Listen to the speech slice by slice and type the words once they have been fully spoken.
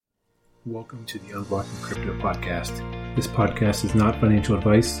Welcome to the Unblocking Crypto podcast. This podcast is not financial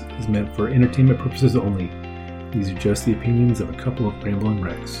advice. It is meant for entertainment purposes only. These are just the opinions of a couple of rambling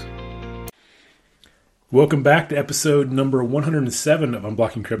wrecks. Welcome back to episode number 107 of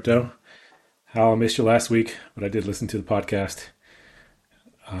Unblocking Crypto. Hal, I missed you last week, but I did listen to the podcast.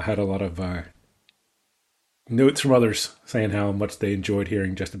 I had a lot of notes from others saying how much they enjoyed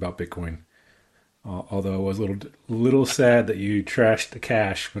hearing just about Bitcoin. Although I was a little sad that you trashed the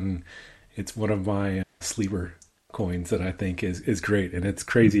cash when it's one of my sleeper coins that I think is great. And it's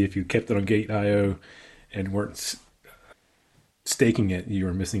crazy if you kept it on Gate.io and weren't staking it, you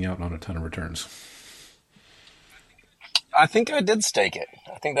were missing out on a ton of returns. I think I did stake it.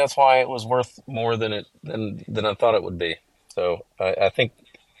 I think that's why it was worth more than I thought it would be. So I think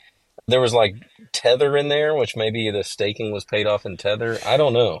there was like Tether in there, which maybe the staking was paid off in Tether. I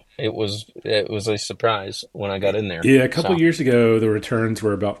don't know. It was a surprise when I got in there. Yeah, a couple of years ago, the returns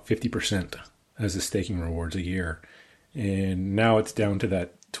were about 50% as the staking rewards a year. And now it's down to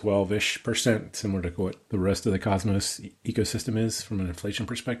that 12-ish percent, similar to what the rest of the Cosmos ecosystem is from an inflation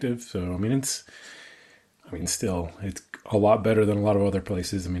perspective. So, still, it's a lot better than a lot of other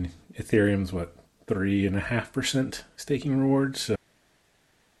places. Ethereum's 3.5% staking rewards. So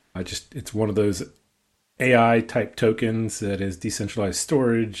it's one of those AI type tokens that is decentralized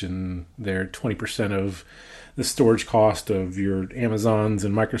storage, and they're 20% of the storage cost of your Amazons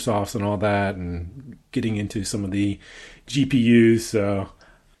and Microsofts and all that, and getting into some of the GPUs. So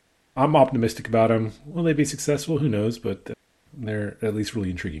I'm optimistic about them. Will they be successful? Who knows? But they're at least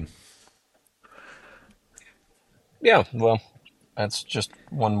really intriguing. Yeah, well, that's just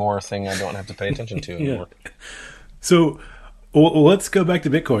one more thing I don't have to pay attention to anymore. Yeah. So let's go back to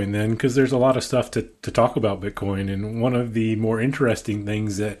Bitcoin then, because there's a lot of stuff to talk about Bitcoin. And one of the more interesting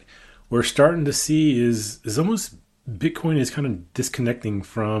things that we're starting to see is almost Bitcoin is kind of disconnecting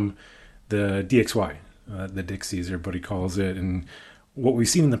from the DXY, the DXY as everybody calls it. And what we've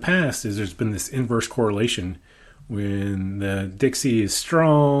seen in the past is there's been this inverse correlation. When the DXY is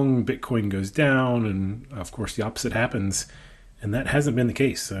strong, Bitcoin goes down, and of course the opposite happens. And that hasn't been the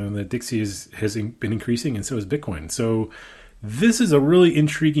case. So the DXY has been increasing, and so has Bitcoin. So this is a really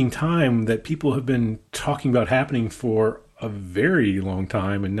intriguing time that people have been talking about happening for a very long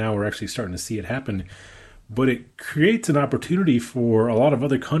time, and now we're actually starting to see it happen. But it creates an opportunity for a lot of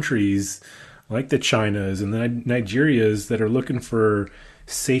other countries, like the Chinas and the Nigerias, that are looking for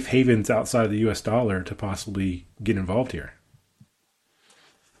safe havens outside of the U.S. dollar to possibly get involved here.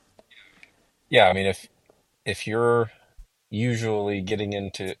 Yeah, if you're usually getting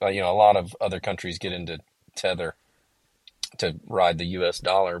into, a lot of other countries get into Tether to ride the U.S.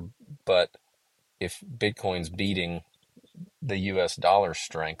 dollar, but if Bitcoin's beating the U.S. dollar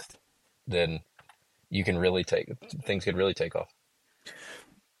strength, then things could really take off.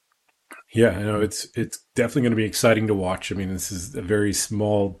 Yeah, I know it's definitely going to be exciting to watch. This is a very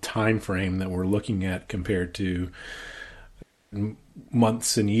small time frame that we're looking at compared to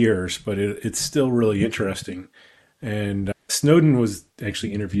months and years, but it's still really interesting. And Snowden was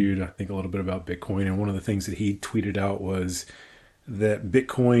actually interviewed, I think, a little bit about Bitcoin, and one of the things that he tweeted out was that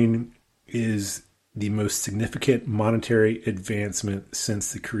Bitcoin is the most significant monetary advancement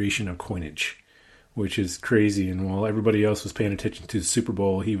since the creation of coinage, which is crazy. And while everybody else was paying attention to the Super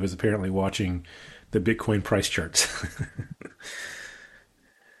Bowl, he was apparently watching the Bitcoin price charts.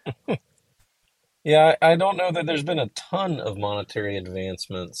 Yeah, I don't know that there's been a ton of monetary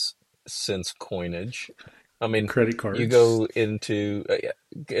advancements since coinage. Credit cards. You go into,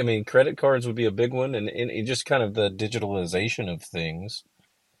 credit cards would be a big one, and just kind of the digitalization of things.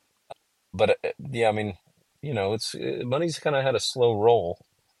 But yeah, money's kind of had a slow roll.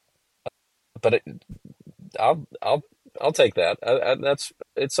 But I'll take that.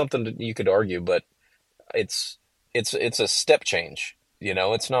 It's something that you could argue, but it's a step change.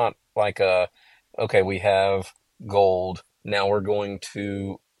 It's not like okay, we have gold. Now we're going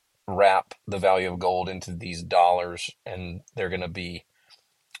to wrap the value of gold into these dollars, and they're going to be,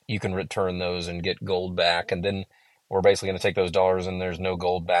 you can return those and get gold back. And then we're basically going to take those dollars and there's no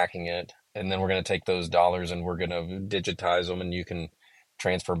gold backing it. And then we're going to take those dollars and we're going to digitize them, and you can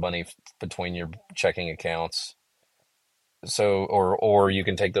transfer money between your checking accounts. So, or you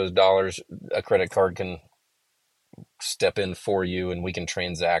can take those dollars, a credit card can step in for you, and we can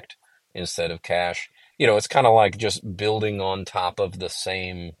transact instead of cash. It's kind of like just building on top of the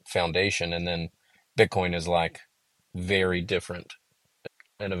same foundation. And then Bitcoin is like very different,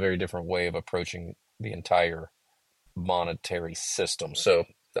 and a very different way of approaching the entire monetary system. So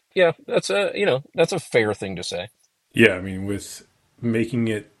yeah, that's a fair thing to say. Yeah, with making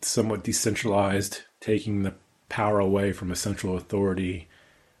it somewhat decentralized, taking the power away from a central authority,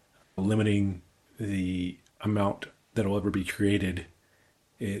 limiting the amount that will ever be created,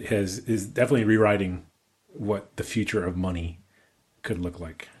 it has is definitely rewriting what the future of money could look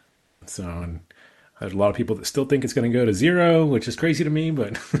like. So and there's a lot of people that still think it's going to go to zero, which is crazy to me.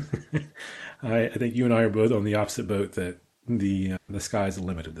 But I think you and I are both on the opposite boat that the sky is the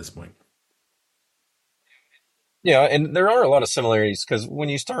limit at this point. Yeah, and there are a lot of similarities because when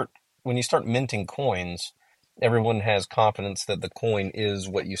you start minting coins, everyone has confidence that the coin is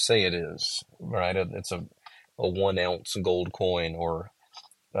what you say it is, right? It's a 1 ounce gold coin or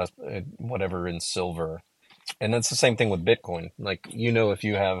whatever in silver. And that's the same thing with Bitcoin. Like, if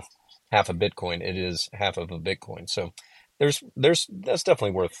you have half a Bitcoin, it is half of a Bitcoin. So that's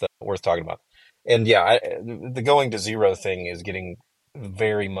definitely worth talking about. And yeah, the going to zero thing is getting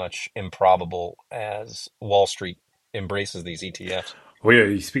very much improbable as Wall Street embraces these ETFs. Oh yeah,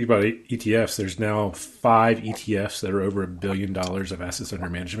 you speak about ETFs. There's now 5 ETFs that are over $1 billion of assets under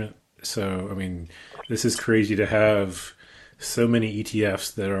management. So I mean, this is crazy to have so many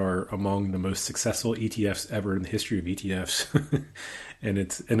ETFs that are among the most successful ETFs ever in the history of ETFs, and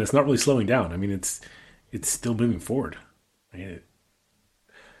it's not really slowing down. I mean, it's still moving forward. I mean,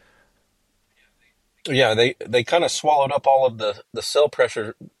 Yeah, they kind of swallowed up all of the sell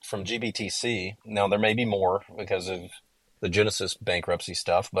pressure from GBTC. Now there may be more because of the Genesis bankruptcy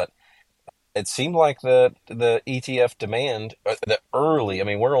stuff, but it seemed like the ETF demand, the early, I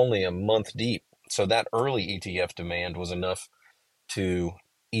mean, we're only a month deep, so that early ETF demand was enough to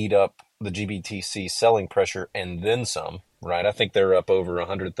eat up the GBTC selling pressure and then some, right? I think they're up over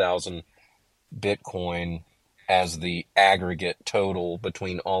 100,000 Bitcoin as the aggregate total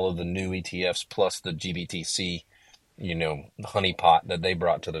between all of the new ETFs plus the GBTC, honeypot that they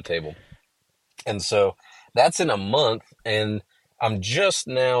brought to the table. And so that's in a month. And I'm just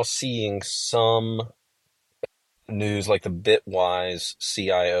now seeing some news like the Bitwise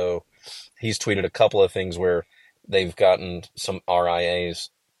CIO. He's tweeted a couple of things where they've gotten some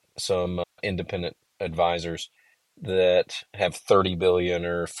RIAs, some independent advisors that have 30 billion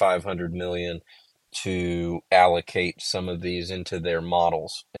or 500 million to allocate some of these into their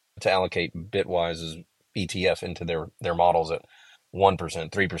models, to allocate Bitwise's ETF into their models at 1%,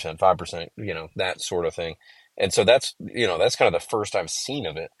 3%, 5%, that sort of thing. And so that's kind of the first I've seen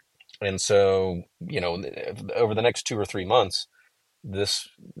of it. And so, over the next 2 or 3 months, this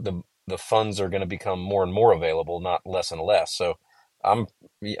the funds are going to become more and more available, not less and less. So I'm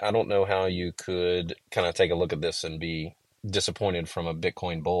I don't know how you could kind of take a look at this and be disappointed from a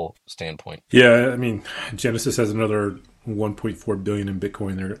Bitcoin bull standpoint. yeah, I mean, Genesis has another 1.4 billion in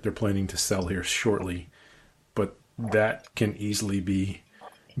Bitcoin. They're planning to sell here shortly, but that can easily be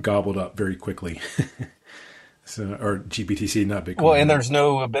gobbled up very quickly. So, or GBTC, not Well, Bitcoin. and there's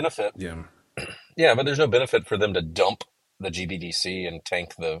no benefit. Yeah, Yeah, but there's no benefit for them to dump the GBDC and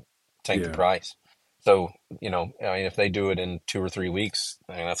tank the yeah, price. So, I mean, if they do it in 2 or 3 weeks,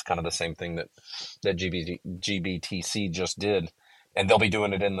 I mean, that's kind of the same thing that GBTC just did. And they'll be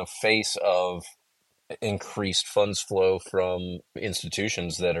doing it in the face of increased funds flow from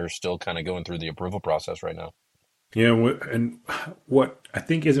institutions that are still kind of going through the approval process right now. yeah. And what I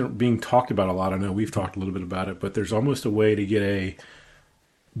think isn't being talked about a lot. I know we've talked a little bit about it, but there's almost a way to get a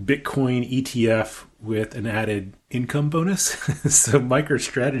Bitcoin ETF with an added income bonus. So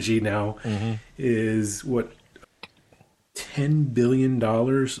MicroStrategy now Hmm. is what $10 billion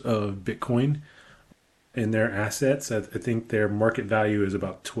of Bitcoin in their assets. I think their market value is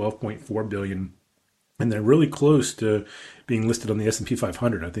about 12.4 billion, and they're really close to being listed on the S&P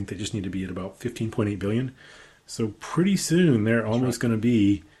 500. I think they just need to be at about 15.8 billion. So pretty soon they're That's right. almost going to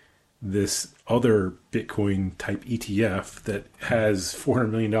be this other Bitcoin type ETF that has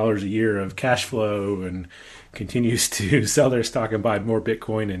 $400 million a year of cash flow and continues to sell their stock and buy more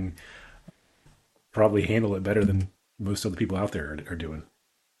Bitcoin and probably handle it better than most other people out there are doing.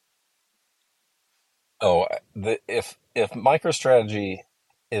 Oh, if MicroStrategy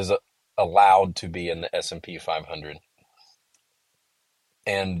is allowed to be in the S&P 500,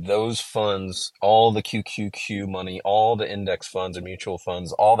 and those funds, all the QQQ money, all the index funds and mutual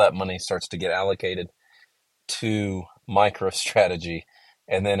funds, all that money starts to get allocated to MicroStrategy.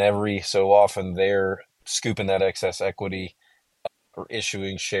 And then every so often they're scooping that excess equity or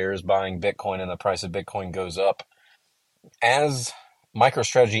issuing shares, buying Bitcoin, and the price of Bitcoin goes up. As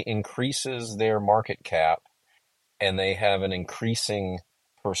MicroStrategy increases their market cap and they have an increasing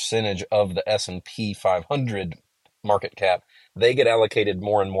percentage of the S&P 500 market cap, they get allocated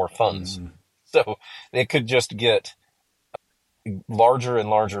more and more funds. Mm, So it could just get larger and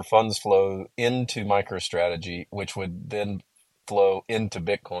larger funds flow into MicroStrategy, which would then flow into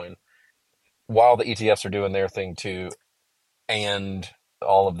Bitcoin while the ETFs are doing their thing too. And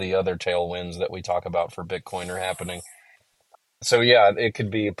all of the other tailwinds that we talk about for Bitcoin are happening. So yeah, it could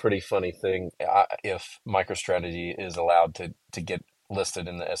be a pretty funny thing if MicroStrategy is allowed to get listed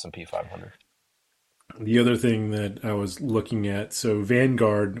in the S&P 500. The other thing that I was looking at, so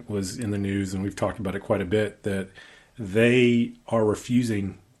Vanguard was in the news, and we've talked about it quite a bit, that they are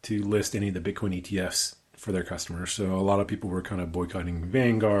refusing to list any of the Bitcoin ETFs for their customers. So a lot of people were kind of boycotting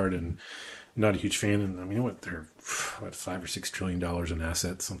Vanguard and not a huge fan. And I mean, what they're what $5 or $6 trillion in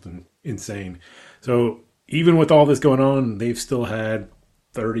assets, something insane. So even with all this going on, they've still had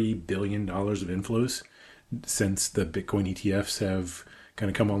 $30 billion of inflows since the Bitcoin ETFs have kind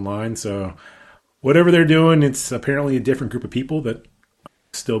of come online. So whatever they're doing, it's apparently a different group of people that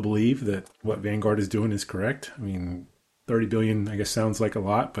still believe that what Vanguard is doing is correct. I mean, 30 billion, I guess, sounds like a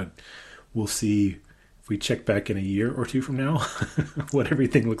lot, but we'll see if we check back in a year or two from now what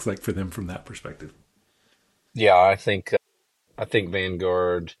everything looks like for them from that perspective. Yeah, I think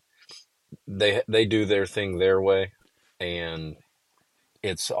Vanguard they do their thing their way, and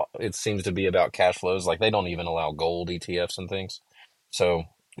it seems to be about cash flows. Like they don't even allow gold ETFs and things, so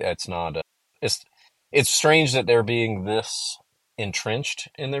it's not. It's it's strange that they're being this entrenched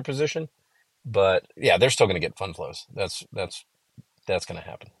in their position, but yeah, they're still going to get fund flows. That's going to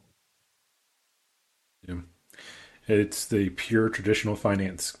happen. Yeah. It's the pure traditional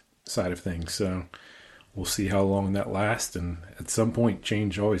finance side of things. So we'll see how long that lasts. And at some point,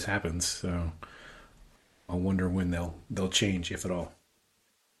 change always happens. So I wonder when they'll change, if at all.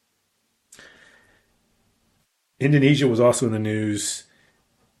 Indonesia was also in the news.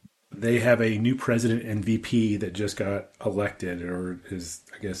 They have a new president and VP that just got elected, or is,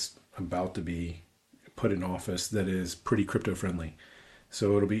 I guess, about to be put in office, that is pretty crypto friendly.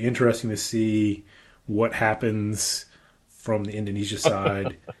 So it'll be interesting to see what happens from the Indonesia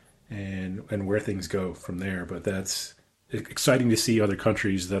side and where things go from there. But that's exciting to see other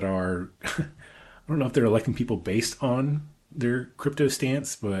countries that are I don't know if they're electing people based on their crypto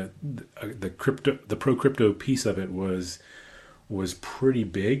stance, but the pro crypto piece of it was pretty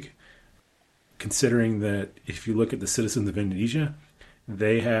big, considering that if you look at the citizens of Indonesia,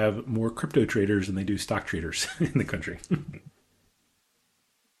 they have more crypto traders than they do stock traders in the country.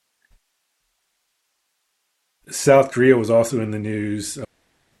 South Korea was also in the news.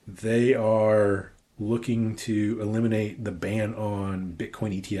 They are looking to eliminate the ban on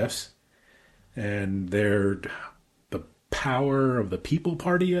Bitcoin ETFs, and they're the Power of the People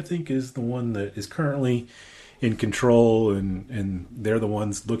Party, I think, is the one that is currently in control, and they're the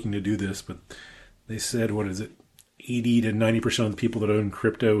ones looking to do this. But they said, what is it, 80 to 90% of the people that own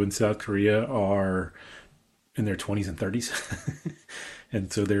crypto in South Korea are in their 20s and 30s,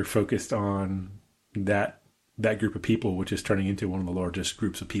 and so they're focused on that group of people, which is turning into one of the largest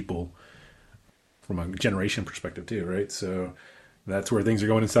groups of people from a generation perspective too, right? So that's where things are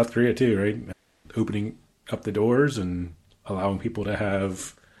going in South Korea too, right? Opening up the doors and allowing people to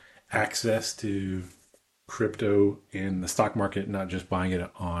have access to crypto in the stock market, not just buying it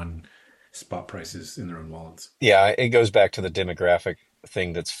on spot prices in their own wallets. Yeah, it goes back to the demographic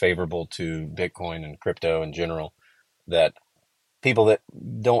thing that's favorable to Bitcoin and crypto in general. That people that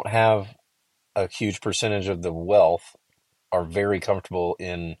don't have a huge percentage of the wealth are very comfortable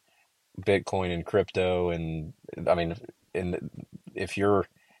in Bitcoin and crypto. And I mean, in, if you're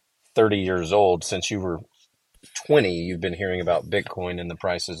 30 years old, since you were 20, you've been hearing about Bitcoin and the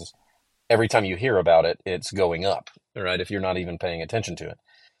prices. Every time you hear about it, it's going up, right? If you're not even paying attention to it.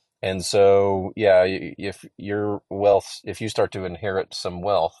 And so, yeah, if your wealth, if you start to inherit some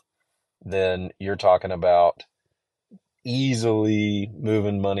wealth, then you're talking about easily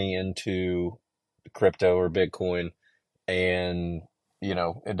moving money into crypto or Bitcoin. And,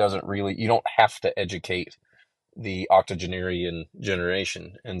 it doesn't really, you don't have to educate the octogenarian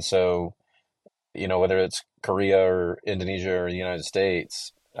generation. And so, whether it's Korea or Indonesia or the United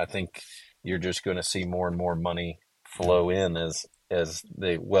States, I think you're just going to see more and more money flow in as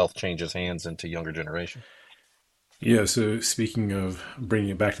the wealth changes hands into younger generation. Yeah, so speaking of bringing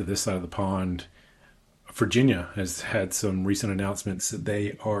it back to this side of the pond, Virginia has had some recent announcements that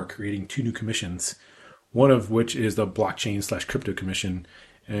they are creating two new commissions, one of which is the blockchain slash crypto commission.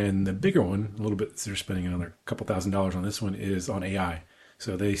 And the bigger one, a little bit, they're spending another couple $1,000s on this one, is on AI.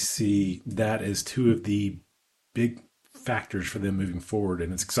 So they see that as two of the big factors for them moving forward.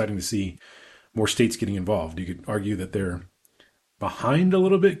 And it's exciting to see more states getting involved. You could argue that they're behind a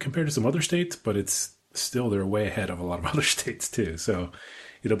little bit compared to some other states, but it's still, they're way ahead of a lot of other states too. So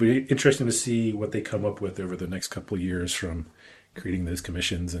it'll be interesting to see what they come up with over the next couple of years from creating those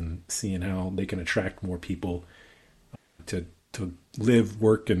commissions and seeing how they can attract more people to live,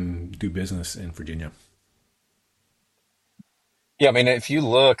 work, and do business in Virginia. Yeah, I mean, if you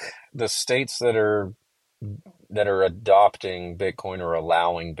look, the states that are adopting Bitcoin or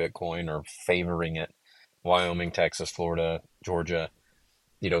allowing Bitcoin or favoring it, Wyoming, Texas, Florida, Georgia,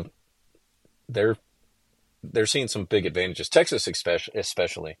 you know, they're they're seeing some big advantages. Texas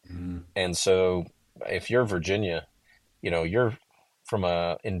especially. Mm. And so if you're Virginia, you're from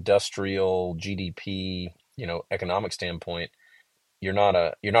a industrial GDP, economic standpoint, you're not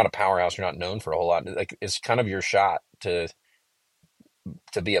a powerhouse, you're not known for a whole lot. Like it's kind of your shot to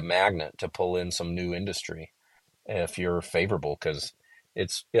be a magnet to pull in some new industry if you're favorable because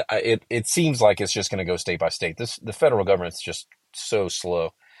it seems like it's just going to go state by state. The federal government's just so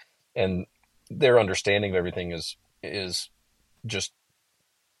slow, and their understanding of everything is just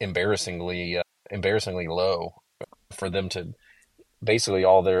embarrassingly low for them to basically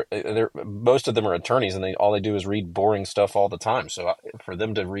all their most of them are attorneys and they all they do is read boring stuff all the time. So for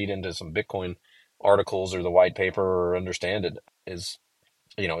them to read into some Bitcoin articles or the white paper or understand it is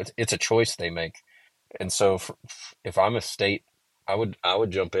it's a choice they make. And so if I'm a state, I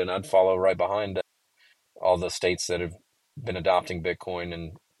would jump in. I'd follow right behind all the states that have been adopting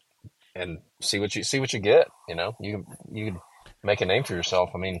Bitcoin and see what you get. You can make a name for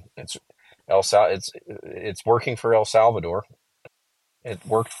yourself. I mean, it's working for El Salvador.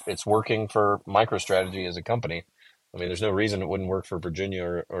 It's working for MicroStrategy as a company. I mean, there's no reason it wouldn't work for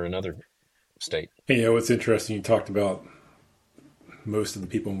Virginia or another state. Hey, what's interesting, you talked about most of the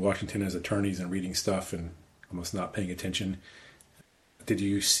people in Washington as attorneys and reading stuff and almost not paying attention. Did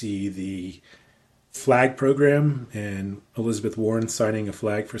you see the flag program and Elizabeth Warren signing a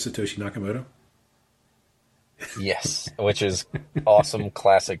flag for Satoshi Nakamoto? Yes, which is awesome,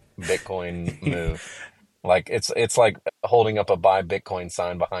 classic Bitcoin move. Like it's like holding up a buy Bitcoin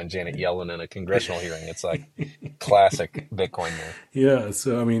sign behind Janet Yellen in a congressional hearing. It's like classic Bitcoin move. Yeah,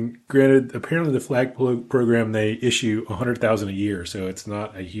 so I mean, granted, apparently the program they issue 100,000 a year, so it's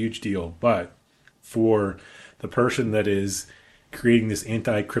not a huge deal. But for the person that is creating this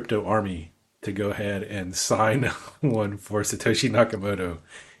anti-crypto army to go ahead and sign one for Satoshi Nakamoto,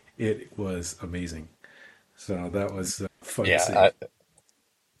 it was amazing. So that was fun to Yeah, see.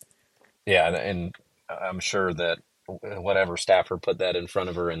 yeah, and I'm sure that whatever staffer put that in front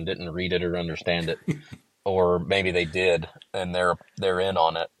of her and didn't read it or understand it, or maybe they did and they're in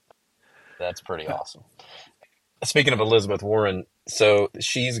on it. That's pretty awesome. Speaking of Elizabeth Warren, so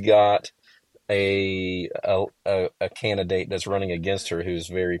she's got a candidate that's running against her who's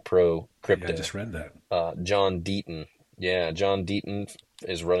very pro Yeah, I crypto. just read that. John Deaton. Yeah, John Deaton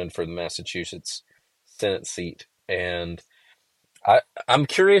is running for the Massachusetts Senate seat, and I'm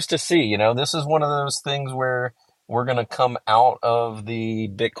curious to see. This is one of those things where we're going to come out of the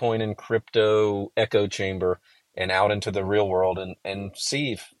Bitcoin and crypto echo chamber and out into the real world and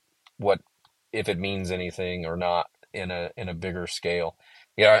see what if it means anything or not in a bigger scale.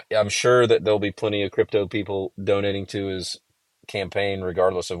 Yeah, I'm sure that there'll be plenty of crypto people donating to his campaign,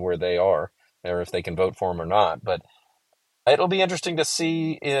 regardless of where they are or if they can vote for him or not. But it'll be interesting to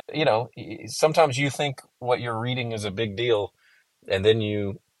see. Sometimes you think what you're reading is a big deal, and then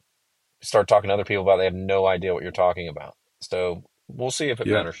you start talking to other people about it, they have no idea what you're talking about. So we'll see if it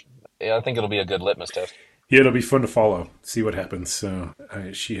Yeah. matters. Yeah, I think it'll be a good litmus test. Yeah, it'll be fun to follow, see what happens. So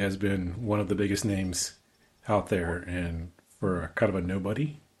she has been one of the biggest names out there, and for a kind of a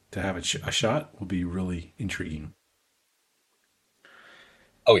nobody to have a shot will be really intriguing.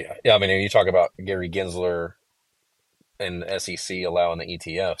 Oh yeah, yeah. I mean, you talk about Gary Gensler and the SEC allowing the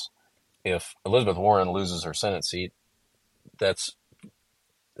ETFs. If Elizabeth Warren loses her Senate seat, that's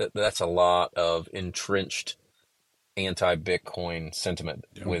that's a lot of entrenched anti-Bitcoin sentiment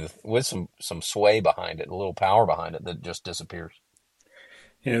You know? with some sway behind it, a little power behind it that just disappears.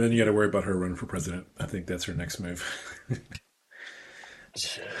 And then you got to worry about her running for president. I think that's her next move.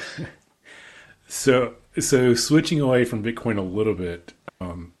 So switching away from Bitcoin a little bit,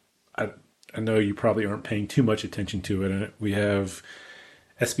 I I know you probably aren't paying too much attention to it. And we have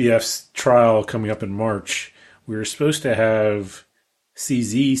SBF's trial coming up in March. We were supposed to have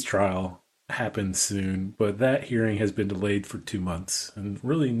CZ's trial happen soon, but that hearing has been delayed for 2 months, and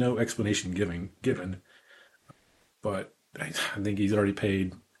really no explanation given. But I think he's already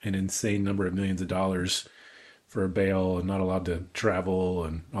paid an insane number of millions of dollars for a bail and not allowed to travel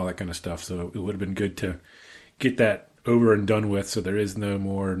and all that kind of stuff. So it would have been good to get that over and done with, so there is no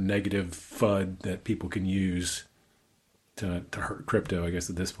more negative FUD that people can use to hurt crypto, I guess,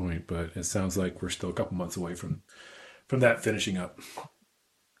 at this point. But it sounds like we're still a couple months away from that finishing up.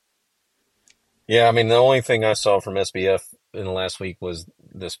 Yeah, I mean, the only thing I saw from SBF in the last week was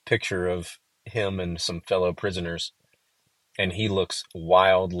this picture of him and some fellow prisoners, and he looks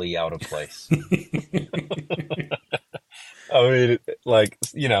wildly out of place. I mean, like,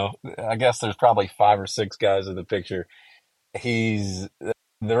 I guess there's probably five or six guys in the picture. He's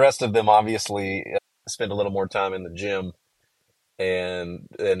the rest of them obviously spend a little more time in the gym, and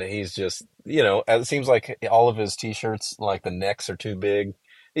he's just, it seems like all of his t-shirts, like the necks are too big.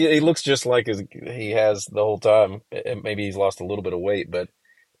 He looks just like he has the whole time. And maybe he's lost a little bit of weight, but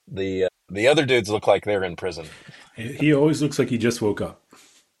the other dudes look like they're in prison. He always looks like he just woke up.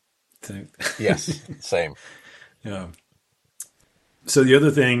 Yes, same. Yeah. So the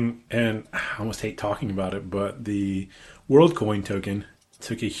other thing, and I almost hate talking about it, but the WorldCoin token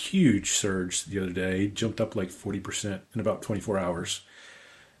took a huge surge the other day, jumped up like 40% in about 24 hours.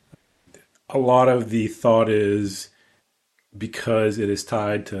 A lot of the thought is because it is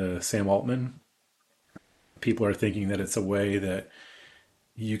tied to Sam Altman, people are thinking that it's a way that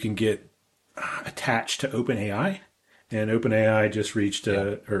you can get attached to OpenAI. And OpenAI just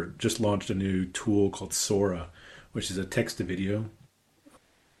Yeah. or just launched a new tool called Sora, which is a text to video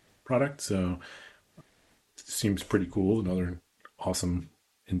product. So it seems pretty cool. Another awesome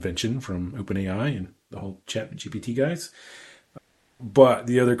invention from OpenAI and the whole Chat GPT guys. But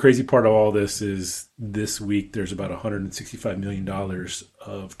the other crazy part of all this is this week there's about $165 million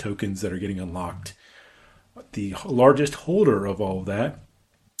of tokens that are getting unlocked. The largest holder of all of that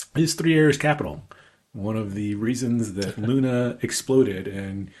is Three Arrows Capital. One of the reasons that Luna exploded,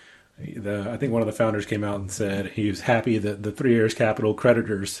 and I think one of the founders came out and said he was happy that the Three Arrows Capital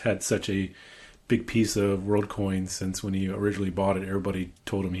creditors had such a big piece of WorldCoin since when he originally bought it, everybody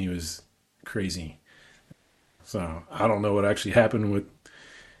told him he was crazy. So I don't know what actually happened with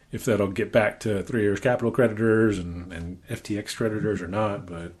if that'll get back to Three Arrows Capital creditors and FTX creditors or not,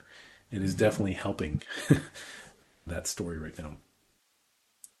 but it is definitely helping that story right now.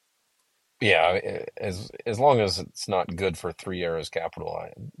 Yeah, as long as it's not good for Three Arrows Capital,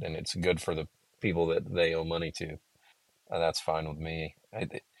 and it's good for the people that they owe money to, that's fine with me.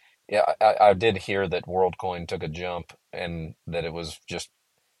 Yeah, I did hear that WorldCoin took a jump and that it was just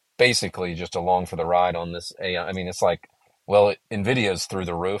basically just along for the ride on this AI. I mean, it's like, well, Nvidia's through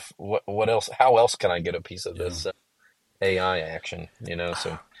the roof. What else? How else can I get a piece of Yeah. this AI action?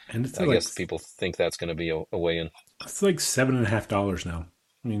 So And it's I like guess people think that's going to be a way in. $7.50 now.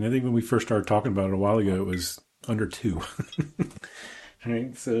 I mean, I think when we first started talking about it a while ago, it was under two.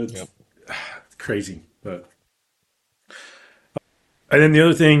 Right? So Yep. it's crazy. But and then the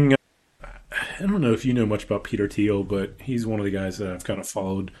other thing, I don't know if you know much about Peter Thiel, but he's one of the guys that I've kind of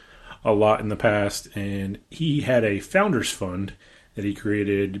followed a lot in the past, and he had a founders fund that he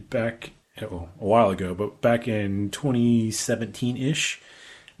created back well, a while ago, but back in 2017 ish,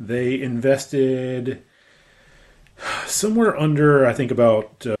 they invested somewhere under I think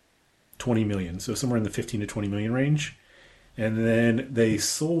about 20 million, so somewhere in the 15 to 20 million range, and then they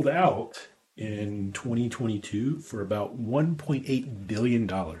sold out in 2022 for about 1.8 billion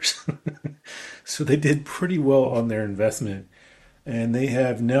dollars. So they did pretty well on their investment, and they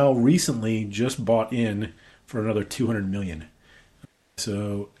have now recently just bought in for another 200 million.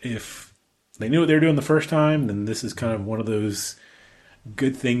 So if they knew what they were doing the first time, then this is kind of one of those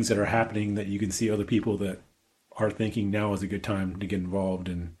good things that are happening that you can see other people that are thinking now is a good time to get involved,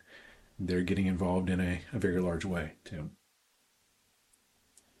 and they're getting involved in a very large way too.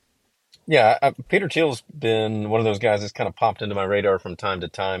 Yeah, Peter Thiel's been one of those guys that's kind of popped into my radar from time to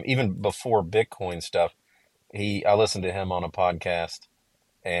time, even before Bitcoin stuff. I listened to him on a podcast,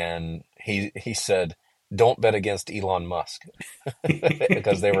 and he said, "Don't bet against Elon Musk,"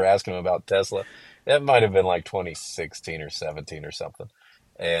 because they were asking him about Tesla. That might have been like 2016 or 17 or something.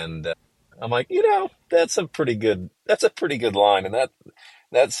 And I'm like, that's a pretty good line, and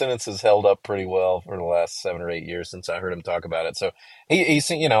that sentence has held up pretty well for the last 7 or 8 years since I heard him talk about it. So he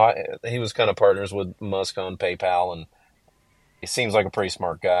was kind of partners with Musk on PayPal, and he seems like a pretty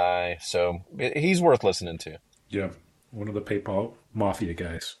smart guy. So he's worth listening to. Yeah, one of the PayPal mafia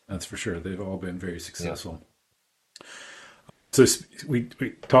guys, that's for sure. They've all been very Yeah. successful. So we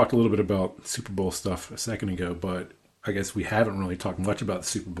talked a little bit about Super Bowl stuff a second ago, but I guess we haven't really talked much about the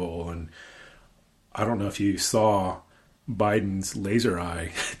Super Bowl. And I don't know if you saw Biden's laser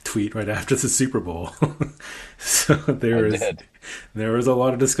eye tweet right after the Super Bowl. So I did. there was a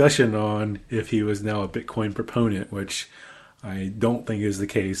lot of discussion on if he was now a Bitcoin proponent, which I don't think is the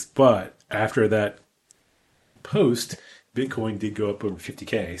case. But after that post, Bitcoin did go up over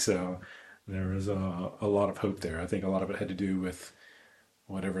 50K. So there was a lot of hope there. I think a lot of it had to do with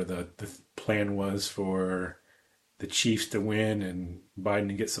whatever the plan was for the Chiefs to win and Biden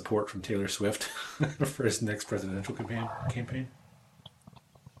to get support from Taylor Swift for his next presidential campaign.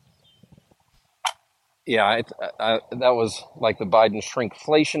 Yeah, that was like the Biden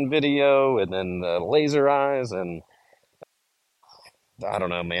shrinkflation video, and then the laser eyes, and I don't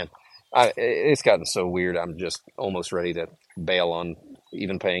know, man. It's gotten so weird. I'm just almost ready to bail on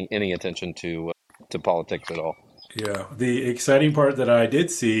even paying any attention to politics at all. Yeah, the exciting part that I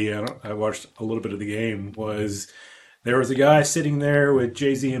did see, I watched a little bit of the game, was there was a guy sitting there with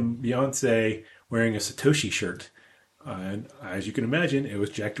Jay Z and Beyonce wearing a Satoshi shirt. And as you can imagine, it was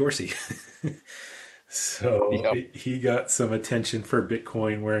Jack Dorsey. So Yep. he got some attention for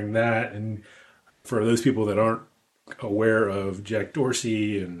Bitcoin wearing that. And for those people that aren't aware of Jack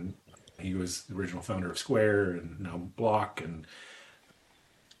Dorsey, and he was the original founder of Square and now Block, and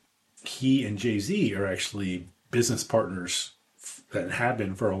he and Jay Z are actually business partners that have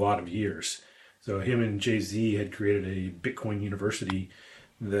been for a lot of years. So him and Jay Z had created a Bitcoin university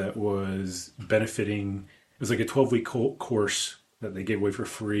that was benefiting. It was like a 12-week course that they gave away for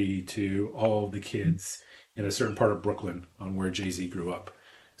free to all of the kids in a certain part of Brooklyn on where Jay Z grew up.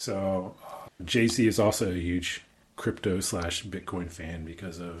 So Jay Z is also a huge crypto slash Bitcoin fan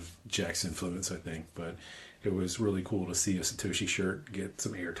because of Jack's influence, I think. But it was really cool to see a Satoshi shirt get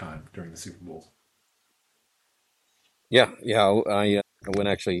some airtime during the Super Bowl. Yeah, yeah. I went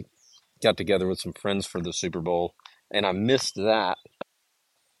actually got together with some friends for the Super Bowl, and I missed that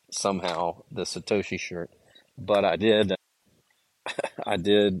somehow, the Satoshi shirt. But I did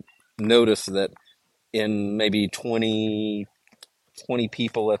notice that in maybe 20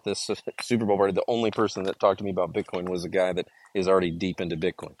 people at this Super Bowl party, the only person that talked to me about Bitcoin was a guy that is already deep into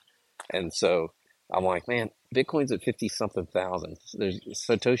Bitcoin. And so I'm like, man, Bitcoin's at 50 something thousand. There's a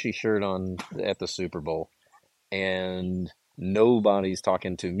Satoshi shirt on at the Super Bowl, and nobody's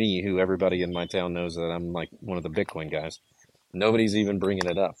talking to me, who everybody in my town knows that I'm like one of the Bitcoin guys. Nobody's even bringing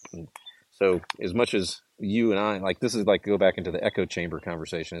it up. And so as much as you and I, like, this is like, go back into the echo chamber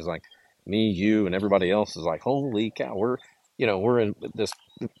conversation, is like me, you, and everybody else is like, holy cow, we're in this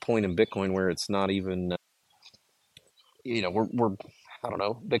point in Bitcoin where it's not even, we're I don't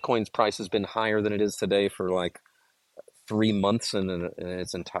know, Bitcoin's price has been higher than it is today for like 3 months in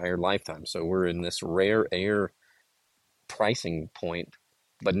its entire lifetime. So we're in this rare air pricing point,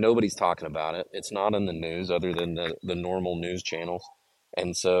 but nobody's talking about it. It's not in the news other than the normal news channels.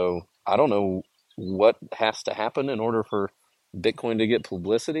 And so I don't know what has to happen in order for Bitcoin to get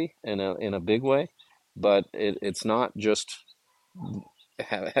publicity in a big way, but it's not just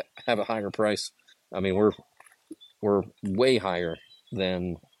have, have a higher price. I mean, we're way higher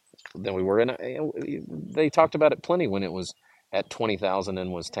than than we were, and they talked about it plenty when it was at 20,000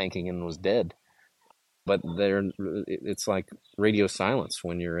 and was tanking and was dead. But it's like radio silence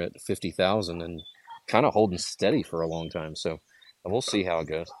when you're at 50,000 and kind of holding steady for a long time. So we'll see how it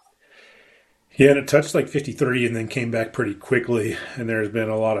goes. Yeah, and it touched like 53 and then came back pretty quickly. And there's been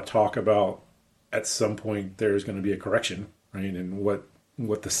a lot of talk about at some point there's going to be a correction, right? And what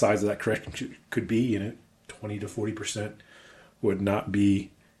the size of that correction could be in it, 20 to 40% would not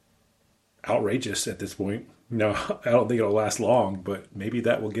be outrageous at this point. No, I don't think it'll last long, but maybe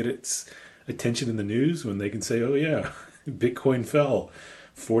that will get its attention in the news when they can say, "Oh yeah, Bitcoin fell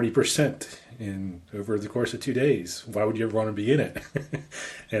 40% in over the course of 2 days. Why would you ever want to be in it?"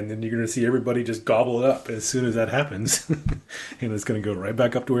 And then you're going to see everybody just gobble it up as soon as that happens, and it's going to go right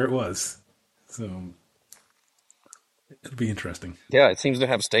back up to where it was. So it'll be interesting. Yeah, it seems to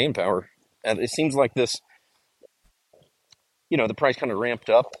have staying power. And it seems like the price kind of ramped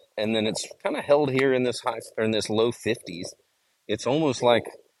up and then it's kind of held here in this high or in this low 50s. It's almost like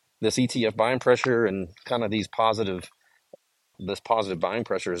this ETF buying pressure and kind of this positive buying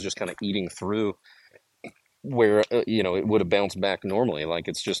pressure is just kind of eating through where it would have bounced back normally. Like,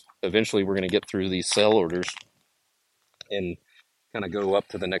 it's just eventually we're going to get through these sell orders and kind of go up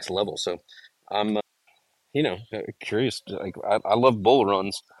to the next level. So I'm curious. Like, I love bull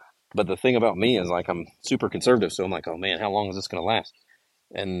runs, but the thing about me is, like, I'm super conservative. So I'm like, oh man, how long is this going to last?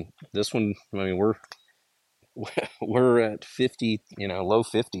 And this one, I mean, we're at 50, low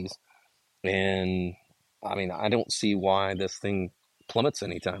 50s, and I mean, I don't see why this thing plummets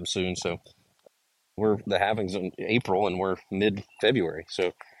anytime soon. So we're the halvings in April and we're mid February.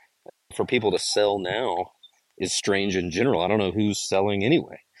 So for people to sell now is strange in general. I don't know who's selling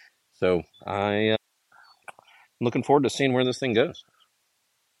anyway. So I'm looking forward to seeing where this thing goes.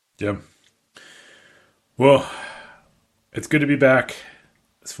 Yeah. Well, it's good to be back.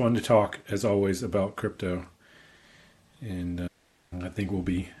 It's fun to talk, as always, about crypto. And I think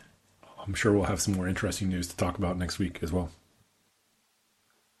I'm sure we'll have some more interesting news to talk about next week as well.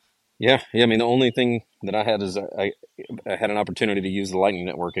 Yeah, yeah. I mean, the only thing that I had is I had an opportunity to use the Lightning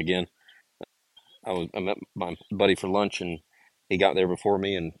Network again. I met my buddy for lunch, and he got there before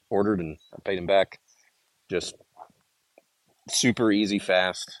me and ordered, and I paid him back. Just super easy,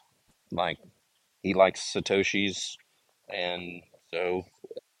 fast. Like, he likes Satoshis, and So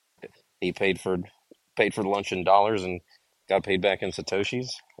he paid for lunch in dollars and got paid back in Satoshis.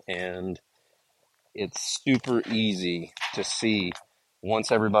 And it's super easy to see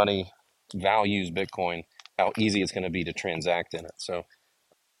once everybody values Bitcoin, how easy it's going to be to transact in it. So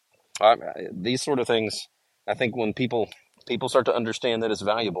these sort of things, I think when people start to understand that it's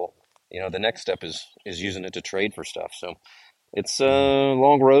valuable, the next step is using it to trade for stuff. So it's a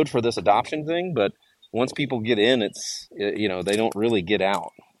long road for this adoption thing, but once people get in, they don't really get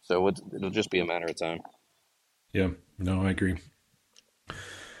out. So it'll just be a matter of time. Yeah, no, I agree.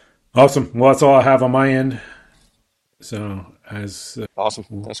 Awesome. Well, that's all I have on my end. So as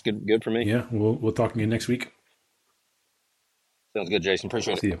Awesome. That's good for me. yeah, we'll talk again next week. Sounds good, Jason.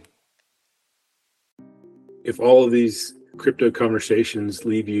 Appreciate it. See you. If all of these crypto conversations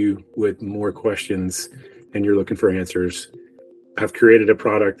leave you with more questions and you're looking for answers, I've created a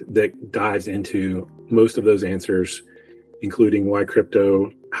product that dives into most of those answers, including why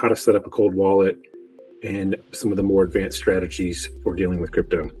crypto, how to set up a cold wallet, and some of the more advanced strategies for dealing with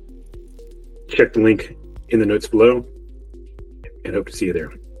crypto. Check the link in the notes below and hope to see you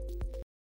there.